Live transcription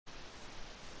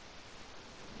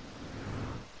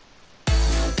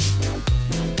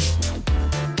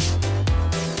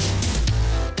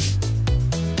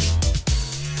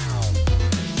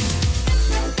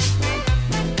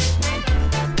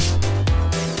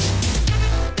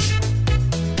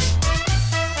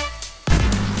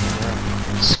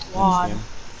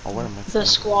squad. Oh, what am I saying? The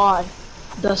squad.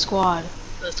 The squad.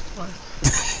 The squad.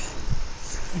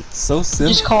 So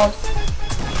simple. Just called.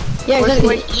 Yeah,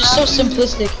 exactly. It's just so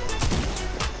simplistic.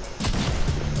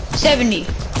 70,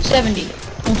 70,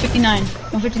 159,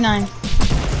 159,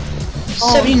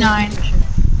 79.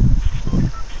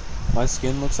 My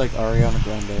skin looks like Ariana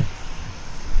Grande.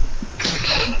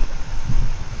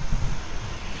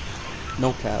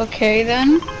 No cap. Okay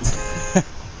then. My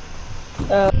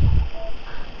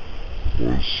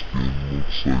skin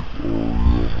looks like Ariana Grande.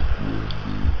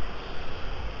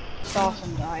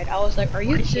 Dawson died. I was like, are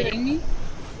you kidding me?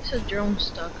 It's a drone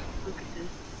stuck. Look at this.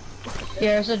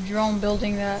 Yeah, there's a drone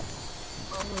building that.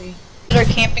 Probably. They're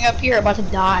camping up here, about to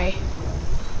die.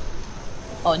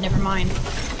 Oh, never mind.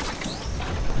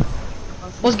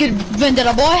 What's good,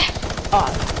 Vendetta boy?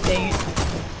 Oh, dang it.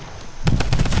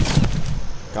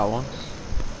 Got one.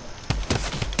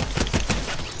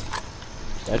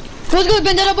 Dead. What's good,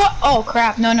 Vendetta boy? Oh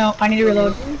crap! No, no, I need to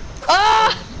reload.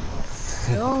 Ah!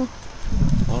 No.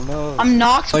 Oh no. I'm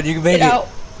knocked. But you made it. Out.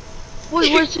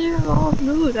 Wait, where's your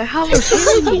dude? I have a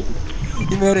shiny.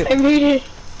 You made it. I made it.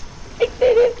 I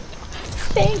did it.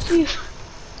 Thank you.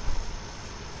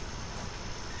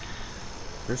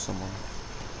 There's someone.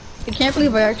 I can't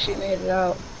believe I actually made it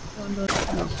out. Oh, no.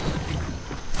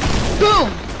 Boom!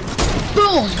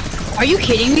 Boom! Are you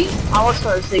kidding me? I was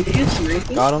trying to say, did you see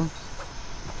anything? Got him.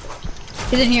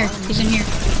 He's in here. He's in here.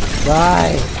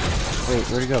 Die. Wait,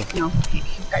 where'd he go? No.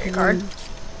 Got your card.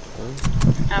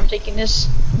 I'm taking this.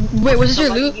 Wait, was this your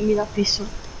loot? Give me that piece of...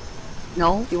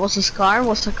 No, it was a scar,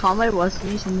 was a combat, was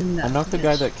this, and then that. I knocked the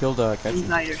guy that killed Ketchup.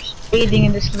 Igniters. Aiding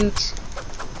in this loot.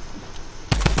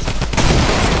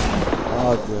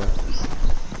 Oh, good.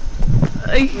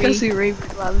 I can see Ray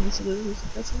grabbing this loot.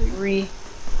 That's what Re.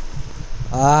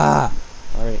 Ah.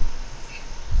 All right.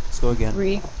 Let's go again.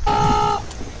 Re.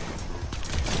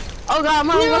 Oh god,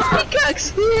 my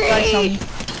pickaxe! Guys,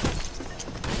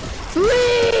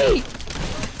 Wait!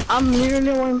 I'm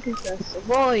literally one pickaxe,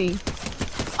 boy.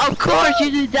 Of course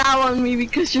you did that on me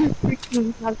because you're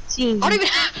freaking 15. I don't even.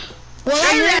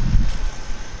 Well,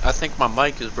 I think my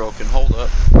mic is broken. Hold up.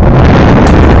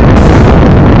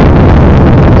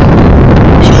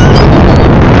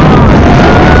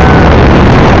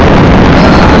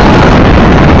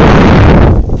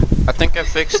 I think I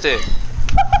fixed it.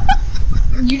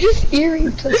 you just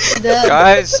earring twisted up.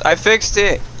 Guys, I fixed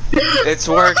it. It's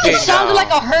working It sounded now. like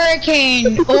a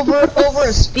hurricane over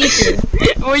a speaker.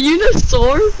 Were you in a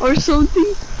storm or something?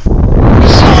 It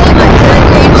sounded like a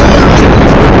hurricane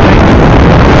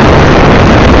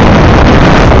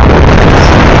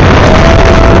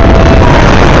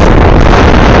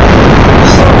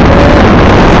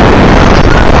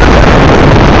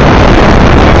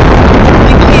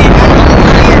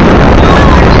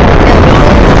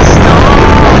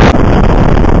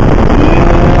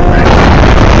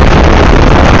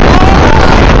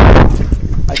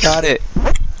I got it.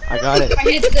 I got it. I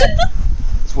hit the.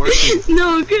 It's working.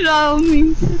 No, get out of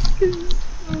me.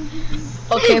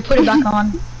 Okay, put it back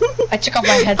on. I took off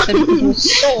my headset because it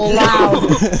was so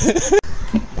loud.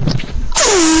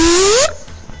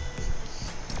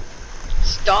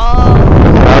 Stop.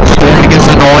 Streaming is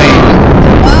annoying.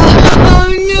 Oh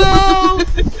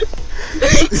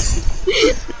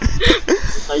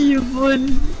no. Are you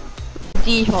funny?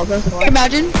 Default, that's why.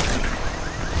 Imagine.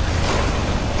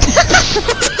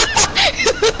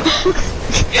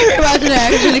 Imagine I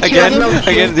actually killed him.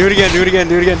 Again, do it again, do it again,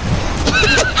 do it again.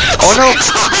 Oh no!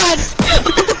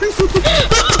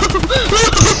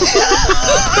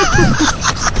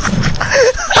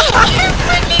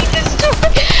 Let me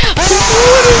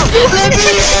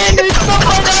in, there's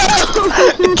someone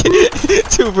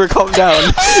else! Tuber, calm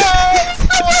down.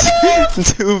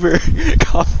 Tuber,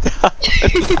 calm down.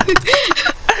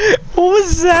 What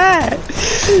was that?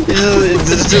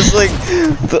 It's just like,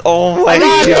 oh my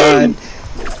god.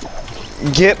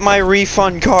 Get my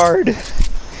refund card. Refund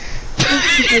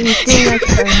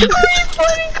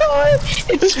card!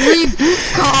 It's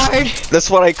reboot card! That's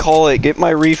what I call it. Get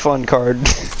my refund card.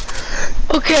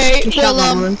 Okay,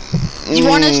 well, do you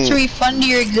want us to refund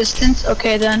your existence?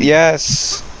 Okay then.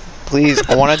 Yes. Please,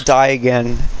 I want to die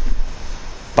again.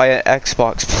 By an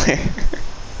Xbox player.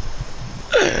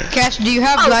 Cash, do you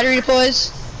have battery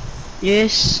deploys?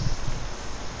 Yes.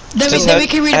 Then Just we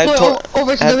can redeploy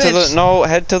over to the rifts. No,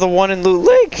 head to the one in Loot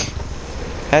Lake.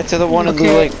 Head to the one in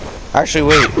Loot Lake. Actually,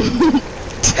 wait.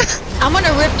 I'm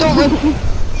gonna rift over.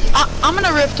 I'm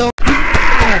gonna rift over.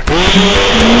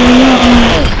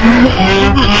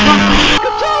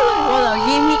 Hold on,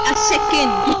 give me a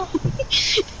second.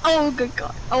 Oh my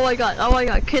god. Oh my god. Oh my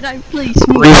god. Can I please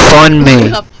move? Refund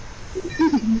me.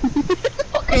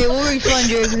 Okay, Okay, we'll refund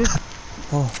you.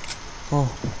 Oh,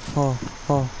 oh, oh, oh,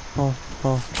 oh, oh,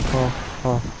 oh,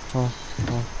 oh, oh,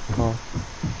 oh.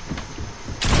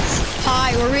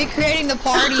 Hi, we're recreating the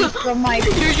party from my You're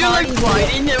just like party.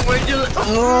 whining and we're just like,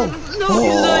 Oh, no,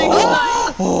 he's like,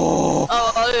 oh,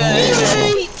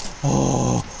 okay.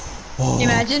 oh, oh.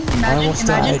 Imagine, I imagine, almost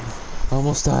imagine. died. I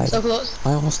almost died. So close.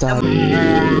 I almost died.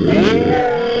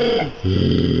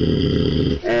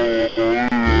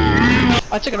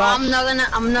 I took it off. I'm not gonna.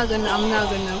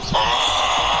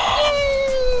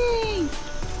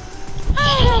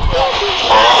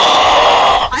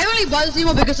 I only bought this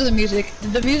emo because of the music.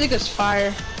 The music is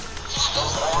fire.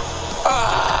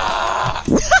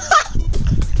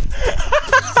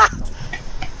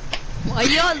 Why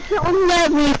y'all don't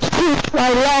let me choose my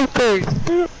lockers?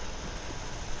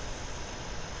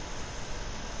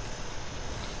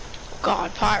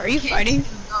 God, Pot, are you fighting?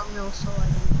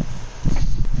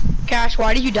 Cash,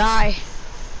 why did you die?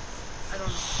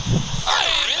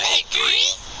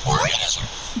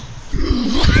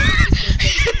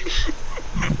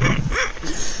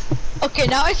 Okay,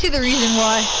 now I see the reason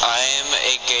why. I am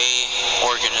a gay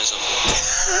organism.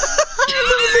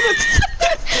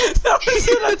 That was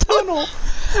in a tunnel.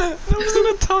 That was in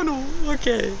a tunnel.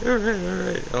 Okay,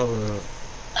 alright. Oh.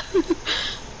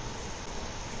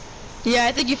 Yeah,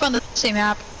 I think you found the same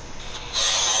app.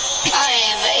 I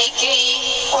am a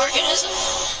gay organism.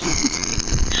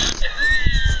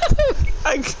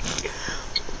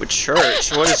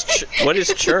 Church? What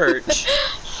is church?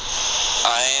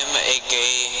 I am a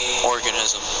gay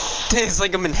organism. It's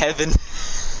like I'm in heaven.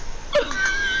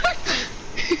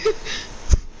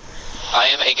 I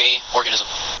am a gay organism.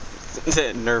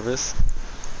 Nervous.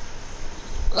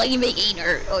 Like you make a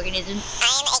nerd organism. I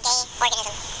am a gay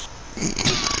organism.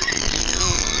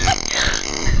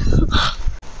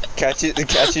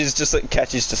 Catchy's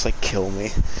just like kill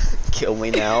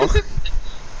me now.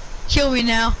 Kill me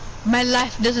now. My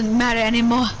life doesn't matter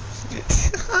anymore.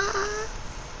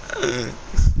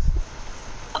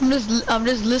 I'm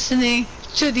just listening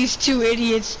to these two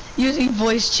idiots using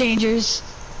voice changers.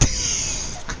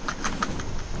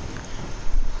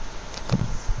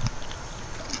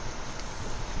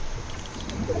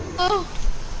 Oh.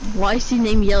 Why is he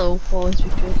named Yellow? Oh, it's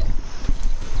because.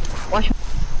 Watch.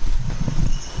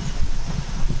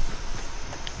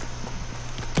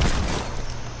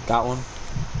 Got one.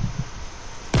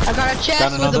 I got a chest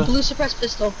Got with another? a blue suppressed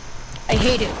pistol. I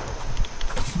hate it.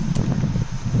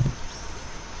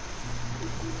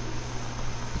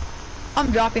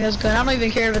 I'm dropping this gun. I don't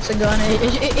even care if it's a gun.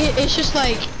 It's just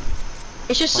like,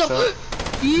 it's just so. What's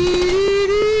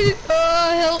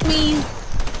Help me!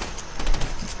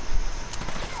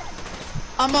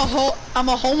 I'm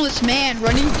a homeless man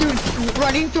running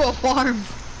through a farm.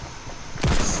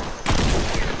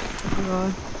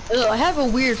 Ugh, I have a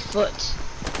weird foot.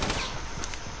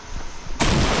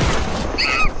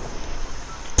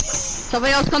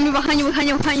 Somebody else coming behind you.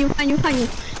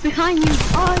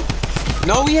 Oh,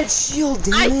 No, we had shield,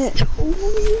 damn it.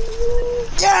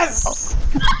 Yes!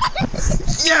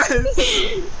 Yes!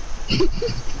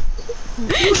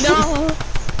 No!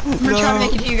 I'm gonna try to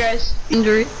make it to you guys.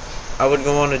 injury. I would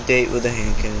go on a date with a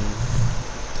hand cannon.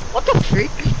 What the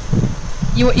freak?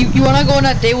 You wanna go on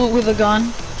a date with a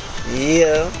gun?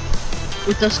 Yeah.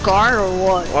 With a scar or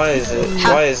what? Why is it?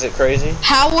 How- Why is it crazy?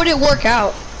 How would it work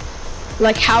out?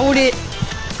 Like, how would it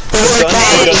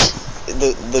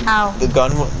How? The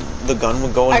gun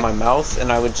would go in my mouth,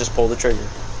 and I would just pull the trigger.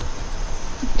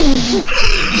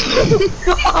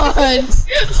 God!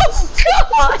 Oh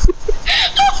God!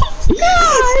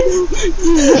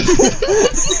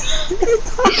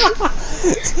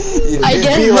 I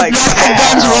guess be like, that's the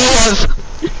gun's way of.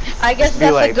 I guess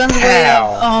that's like, the gun's way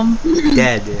of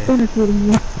dead.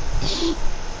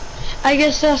 I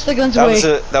guess that's the gun's That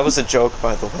way. was a joke,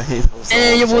 by the way.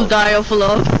 And you will die of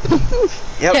love.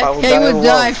 Yep, I will He die of would love.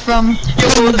 die from.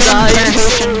 You will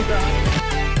die.